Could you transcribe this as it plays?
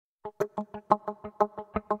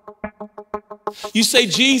You say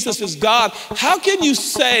Jesus is God. How can you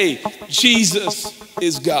say Jesus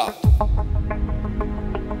is God?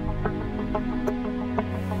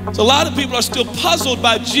 So a lot of people are still puzzled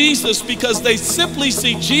by Jesus because they simply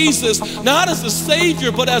see Jesus not as a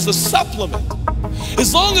savior, but as a supplement.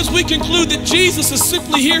 As long as we conclude that Jesus is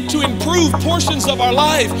simply here to improve portions of our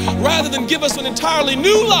life rather than give us an entirely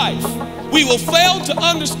new life, we will fail to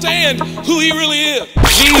understand who he really is.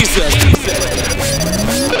 Jesus,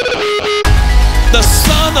 the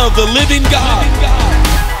Son of the living God,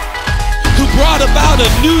 who brought about a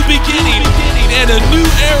new beginning and a new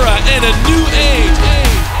era and a new age.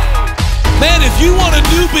 Man, if you want a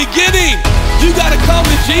new beginning, you got to come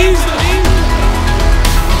to Jesus.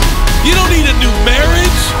 You don't need a new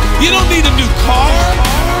marriage. You don't need a new car.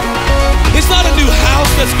 It's not a new house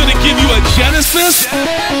that's going to give you a Genesis.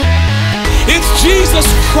 It's Jesus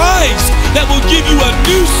Christ that will give you a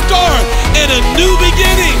new start and a new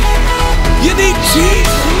beginning. You need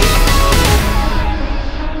Jesus.